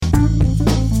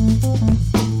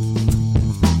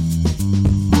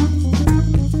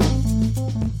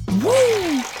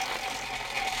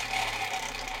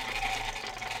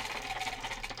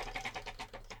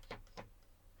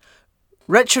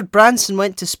Richard Branson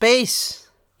went to space.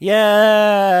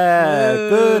 Yeah, Ooh.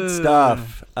 good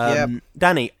stuff. Yep.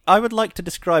 Danny, I would like to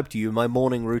describe to you my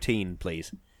morning routine,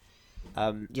 please.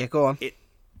 Yeah, go on.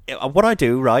 What I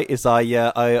do, right, is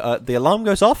the alarm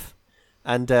goes off,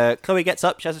 and Chloe gets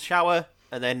up, she has a shower,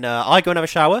 and then I go and have a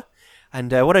shower.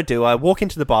 And what I do, I walk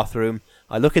into the bathroom,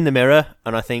 I look in the mirror,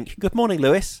 and I think, good morning,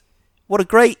 Lewis. What a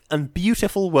great and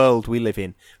beautiful world we live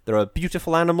in. There are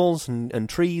beautiful animals and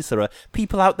trees. There are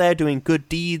people out there doing good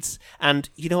deeds. And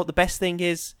you know what the best thing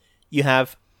is? You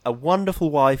have a wonderful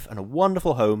wife and a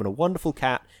wonderful home and a wonderful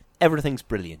cat. Everything's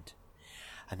brilliant.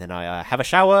 And then I have a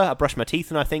shower, I brush my teeth,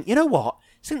 and I think, you know what?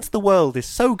 Since the world is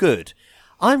so good,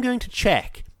 I'm going to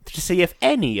check to see if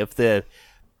any of the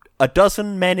a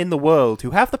dozen men in the world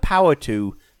who have the power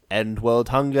to end world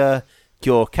hunger,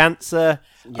 cure cancer,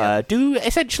 do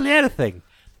essentially anything.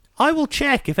 I will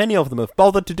check if any of them have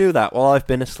bothered to do that while I've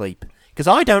been asleep. Because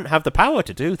I don't have the power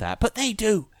to do that, but they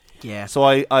do. Yeah. So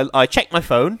I check my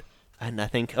phone, and I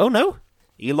think, oh no,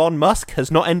 Elon Musk has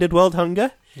not ended world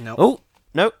hunger. No. Oh,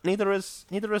 no, neither has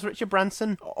Richard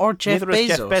Branson. Or Jeff Neither Bezos.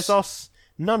 has Jeff Bezos.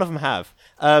 None of them have.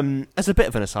 As a bit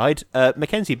of an aside,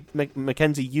 Mackenzie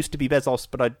used to be Bezos,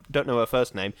 but I don't know her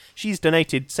first name. She's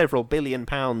donated several £billion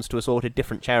to assorted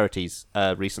different charities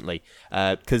recently,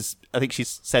 because I think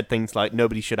she's said things like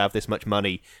nobody should have this much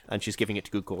money, and she's giving it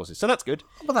to good causes. So that's good.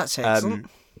 Well, that's excellent.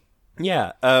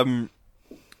 Yeah.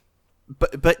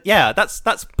 But yeah, that's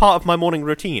part of my morning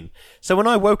routine. So when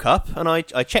I woke up and I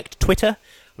checked Twitter,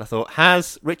 and I thought,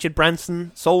 has Richard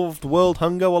Branson solved world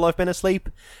hunger while I've been asleep?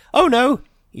 Oh no,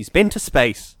 he's been to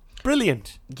space.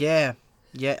 Brilliant. Yeah.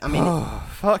 I mean, Oh,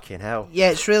 fucking hell. yeah,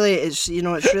 it's really. It's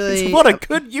What a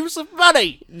good use of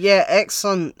money. Yeah,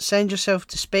 excellent. Send yourself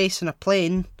to space in a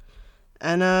plane,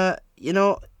 and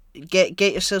get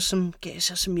yourself some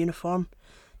uniform.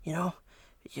 Your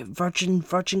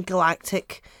Virgin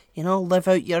Galactic. Live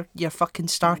out your fucking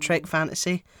Star Trek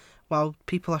fantasy while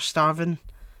people are starving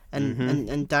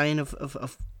and dying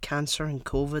of cancer and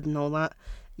COVID and all that.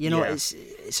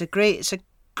 It's a great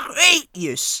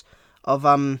use of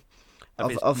money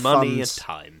funds. and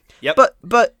time. Yep.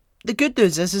 But the good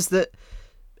news is that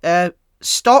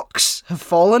stocks have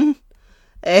fallen.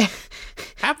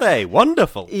 Have they?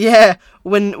 Wonderful. Yeah,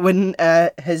 when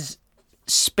his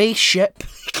spaceship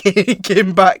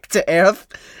came back to Earth.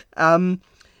 So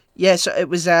it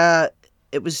was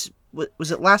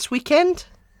was it last weekend?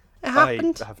 It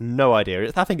happened. I have no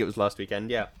idea. I think it was last weekend.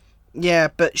 Yeah. Yeah,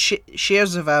 but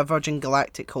shares of Virgin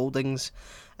Galactic Holdings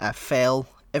fell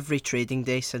every trading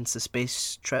day since the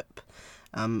space trip.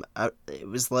 It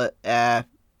was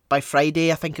by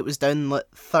Friday, I think it was down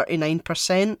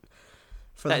 39%.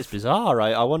 That is bizarre.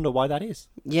 I wonder why that is.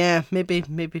 Yeah, maybe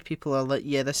people are like,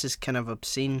 yeah, this is kind of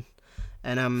obscene,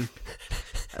 and a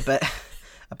bit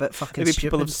fucking Maybe stupid.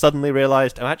 people have suddenly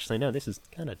realised, oh, actually, no, this is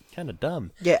kind of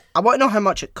dumb. Yeah, I want to know how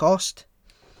much it cost.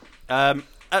 I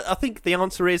think the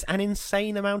answer is an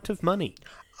insane amount of money.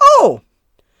 Oh!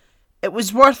 It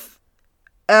was worth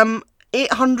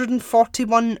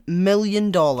 $841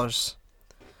 million.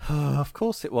 Of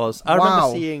course it was. I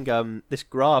remember seeing this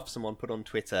graph someone put on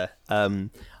Twitter.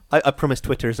 I promise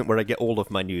Twitter isn't where I get all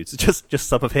of my news, just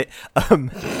some of it.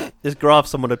 This graph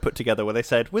someone had put together where they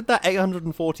said, with that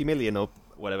 840 million or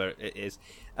whatever it is,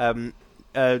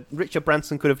 Richard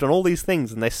Branson could have done all these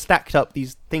things, and they stacked up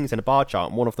these things in a bar chart.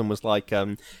 And one of them was like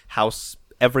house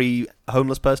every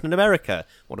homeless person in America.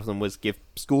 One of them was give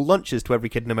school lunches to every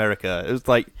kid in America. It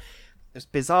was it's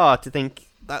bizarre to think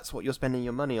that's what you're spending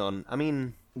your money on. I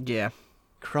mean, Yeah.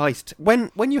 Christ,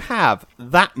 when you have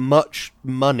that much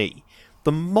money,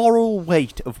 the moral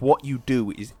weight of what you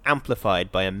do is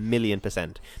amplified by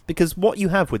 1,000,000%. Because what you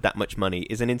have with that much money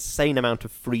is an insane amount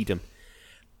of freedom.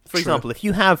 For example, if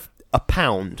you have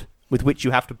 £1 with which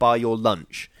you have to buy your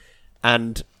lunch,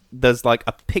 and there's like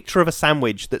a picture of a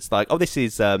sandwich that's like, oh, this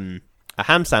is a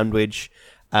ham sandwich,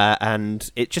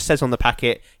 and it just says on the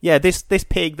packet, yeah, this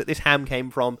pig that this ham came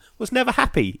from was never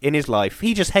happy in his life.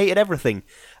 He just hated everything.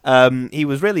 He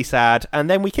was really sad, and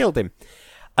then we killed him.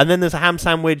 And then there's a ham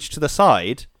sandwich to the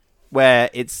side where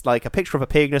it's like a picture of a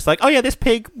pig, and it's like, oh yeah, this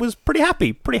pig was pretty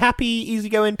happy,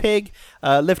 easygoing pig,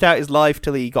 lived out his life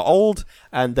till he got old,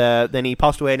 and then he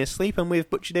passed away in his sleep, and we've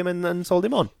butchered him and sold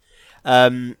him on.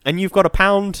 And you've got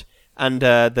 £1, and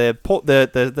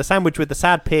the sandwich with the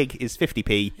sad pig is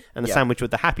 50p, and the sandwich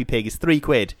with the happy pig is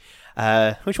 £3.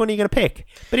 Which one are you going to pick?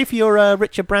 But if you're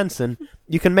Richard Branson,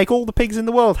 you can make all the pigs in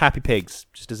the world happy pigs,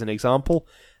 just as an example.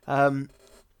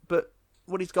 But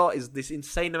what he's got is this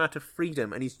insane amount of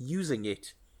freedom, and he's using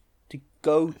it to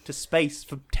go to space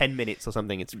for 10 minutes or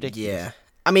something. It's ridiculous. Yeah.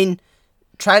 I mean,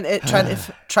 trying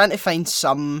to find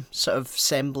some sort of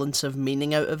semblance of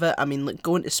meaning out of it. I mean, like,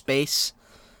 going to space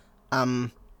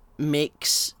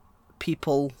makes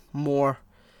people more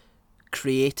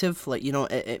creative. Like, you know,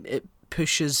 it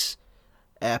pushes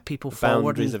people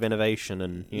forward, boundaries of innovation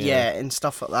and and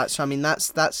stuff like that. So I mean,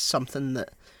 that's something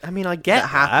that I get that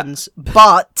happens.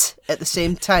 But at the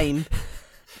same time,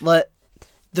 like,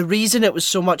 the reason it was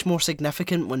so much more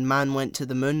significant when man went to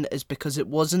the moon is because it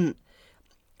wasn't,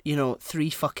 you know, 3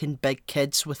 fucking big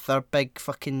kids with their big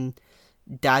fucking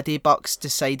daddy bucks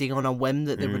deciding on a whim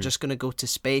that they were just going to go to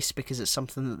space because it's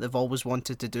something that they've always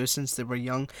wanted to do since they were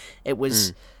young. It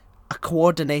was a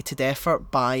coordinated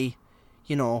effort by,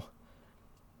 you know,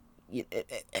 you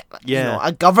know,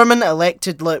 a government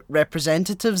elected, like,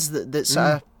 representatives that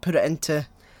sort of put it into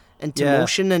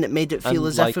motion, and it made it feel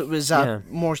as if it was a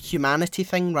more humanity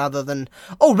thing rather than,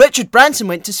 oh, Richard Branson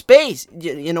went to space.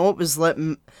 You know, it was like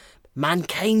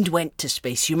mankind went to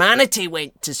space, humanity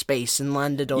went to space and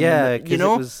landed on the moon, you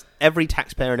know? It was every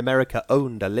taxpayer in America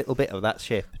owned a little bit of that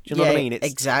ship. Do you know what I mean?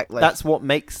 Exactly. That's what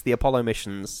makes the Apollo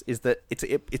missions, is that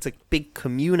it's a big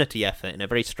community effort in a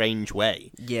very strange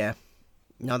way. Yeah.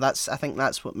 No, I think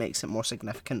that's what makes it more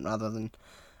significant rather than,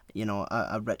 you know,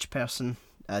 a rich person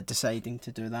deciding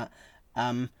to do that.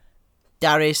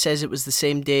 Darius says it was the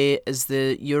same day as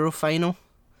the Euro final.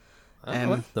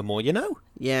 The more you know.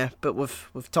 Yeah, but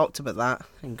we've talked about that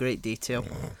in great detail.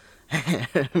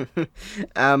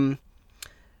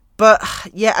 But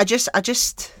yeah, I just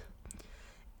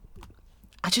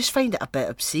find it a bit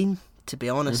obscene, to be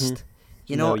honest.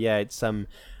 You know,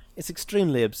 it's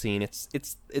extremely obscene.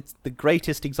 It's the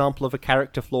greatest example of a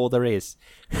character flaw there is.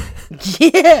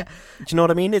 Yeah. Do you know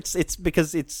what I mean? It's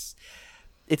because it's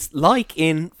like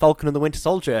in Falcon and the Winter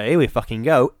Soldier. Here we fucking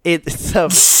go. And he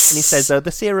says,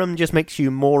 the serum just makes you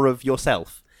more of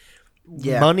yourself.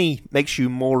 Yeah. Money makes you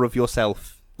more of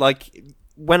yourself. Like,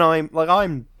 when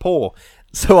I'm poor,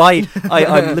 so I'm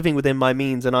living within my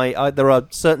means, and I there are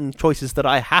certain choices that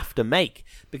I have to make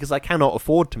because I cannot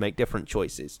afford to make different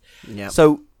choices. Yeah.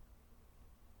 So,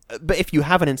 but if you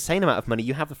have an insane amount of money,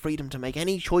 you have the freedom to make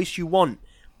any choice you want,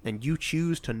 and you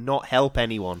choose to not help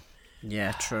anyone.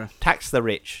 Yeah, true. Tax the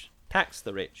rich.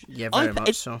 Yeah, very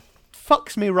much so.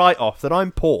 Fucks me right off that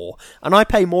I'm poor and I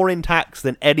pay more in tax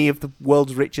than any of the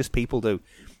world's richest people do.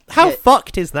 How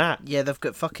fucked is that? Yeah, they've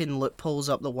got fucking loopholes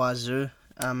up the wazoo.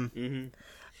 You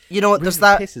know what? Does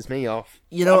that pisses me off?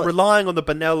 You know, I'm relying on not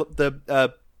the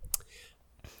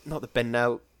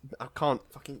Benel. I can't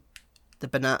fucking the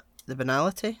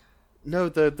banality. No,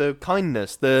 the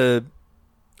kindness.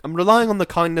 I'm relying on the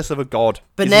kindness of a god.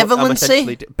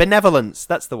 Benevolency? Benevolence,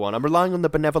 that's the one. I'm relying on the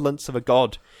benevolence of a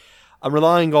god. I'm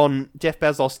relying on Jeff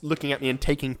Bezos looking at me and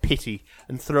taking pity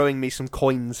and throwing me some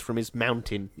coins from his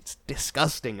mountain. It's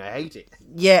disgusting. I hate it.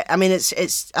 Yeah, I mean,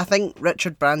 it's. I think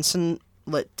Richard Branson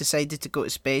decided to go to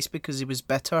space because he was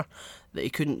bitter that he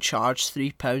couldn't charge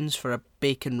 £3 for a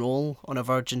bacon roll on a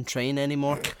Virgin train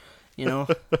anymore. You know,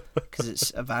 because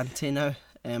it's Avanti now.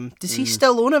 Does he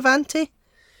still own Avanti?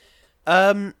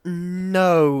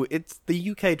 No, it's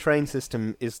the UK train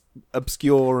system is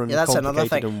obscure and that's complicated another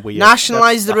thing. and weird.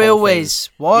 Nationalise the railways.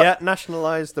 What? Yeah,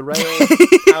 nationalise the rail,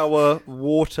 power,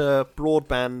 water,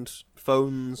 broadband,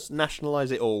 phones.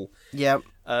 Nationalise it all. Yeah.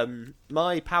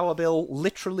 My power bill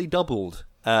literally doubled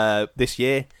this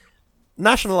year.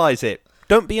 Nationalise it.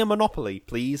 Don't be a monopoly,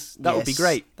 please. That would be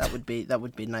great. That would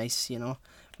be nice. You know,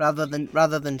 rather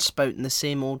than spouting the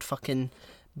same old fucking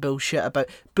bullshit about.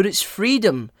 But it's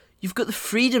freedom. You've got the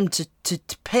freedom to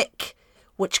pick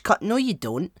which cut. No, you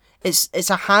don't. It's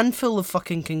a handful of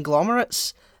fucking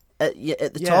conglomerates at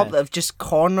the top that have just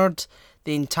cornered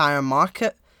the entire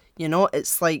market. You know,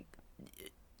 it's like,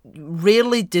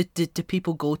 rarely do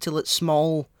people go to like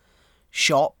small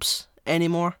shops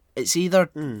anymore. It's either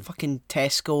fucking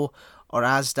Tesco or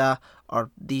Asda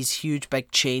or these huge big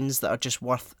chains that are just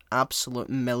worth absolute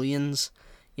millions.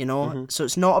 You know, so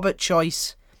it's not about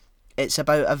choice. It's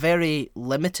about a very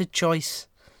limited choice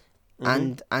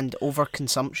and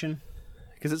overconsumption.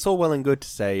 Because it's all well and good to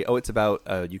say, it's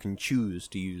about you can choose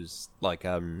to use, like,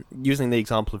 using the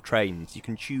example of trains, you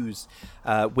can choose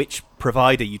which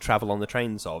provider you travel on the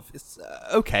trains of. It's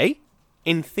okay.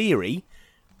 In theory,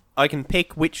 I can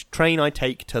pick which train I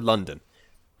take to London.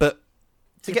 But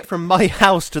to get from my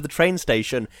house to the train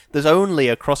station, there's only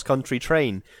a cross-country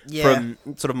train from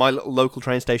sort of my local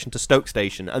train station to Stoke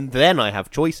Station, and then I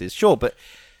have choices, sure, but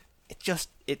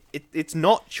it's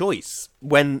not choice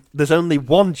when there's only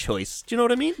one choice. Do you know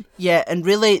what I mean? Yeah, and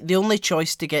really, the only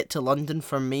choice to get to London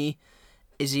for me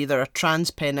is either a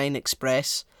Trans-Pennine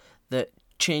Express that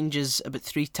changes about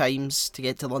 3 times to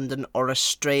get to London, or a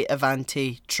straight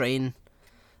Avanti train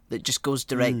that just goes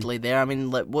directly there. I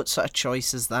mean, like, what sort of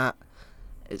choice is that?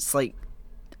 It's like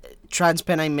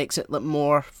TransPennine makes it look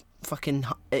more fucking.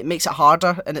 It makes it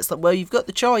harder, and it's like, well, you've got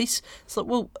the choice. It's like,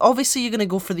 well, obviously you're gonna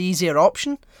go for the easier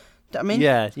option. Do you know what I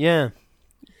mean? Yeah.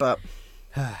 But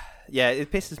yeah,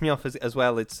 it pisses me off as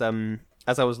well. It's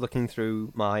as I was looking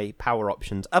through my power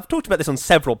options, I've talked about this on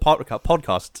several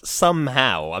podcasts.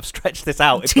 Somehow I've stretched this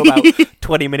out into about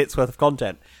 20 minutes worth of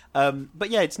content.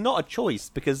 But yeah, it's not a choice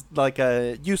because like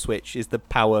Uswitch is the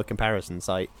power comparison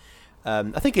site.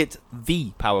 I think it's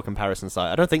the power comparison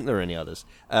site. I don't think there are any others.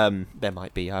 There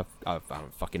might be. I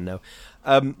don't fucking know.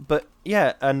 But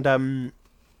yeah, and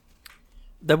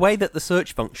the way that the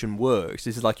search function works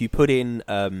is like you put in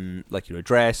like your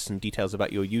address and details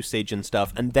about your usage and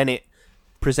stuff, and then it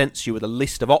presents you with a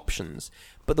list of options.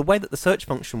 But the way that the search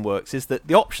function works is that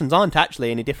the options aren't actually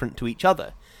any different to each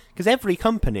other, because every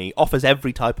company offers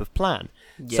every type of plan.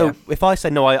 Yeah. So if I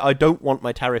say, no, I don't want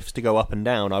my tariffs to go up and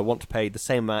down, I want to pay the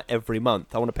same amount every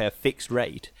month, I want to pay a fixed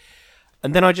rate,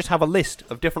 and then I just have a list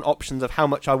of different options of how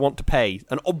much I want to pay,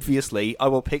 and obviously I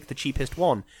will pick the cheapest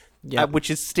one,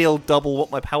 which is still double what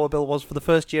my power bill was for the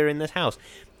first year in this house.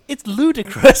 It's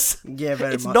ludicrous. Yeah,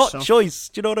 very it's much not so. choice.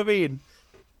 Do you know what I mean?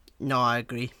 No, I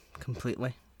agree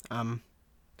completely.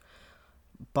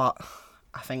 But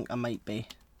I think I might be.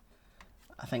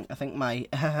 I think my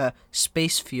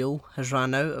space fuel has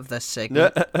run out of this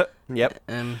segment. Yep.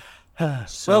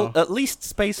 So. Well, at least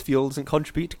space fuel doesn't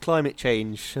contribute to climate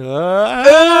change. It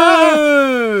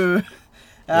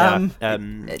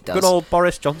does. Good old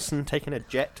Boris Johnson taking a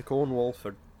jet to Cornwall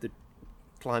for the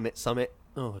climate summit.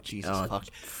 Oh, Jesus fuck.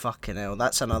 Fucking hell,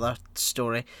 that's another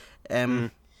story.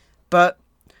 But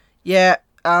yeah,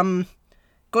 going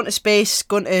to space,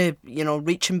 going to,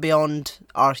 reaching beyond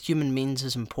our human means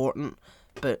is important,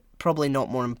 but probably not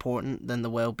more important than the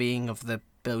well-being of the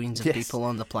billions of people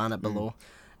on the planet below.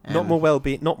 Not more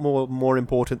well-being, not more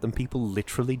important than people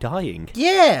literally dying.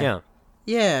 Yeah.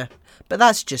 But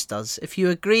that's just us. If you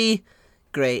agree,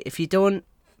 great. If you don't,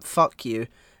 fuck you.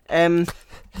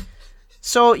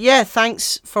 So yeah,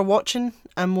 thanks for watching,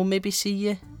 and we'll maybe see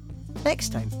you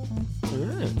next time.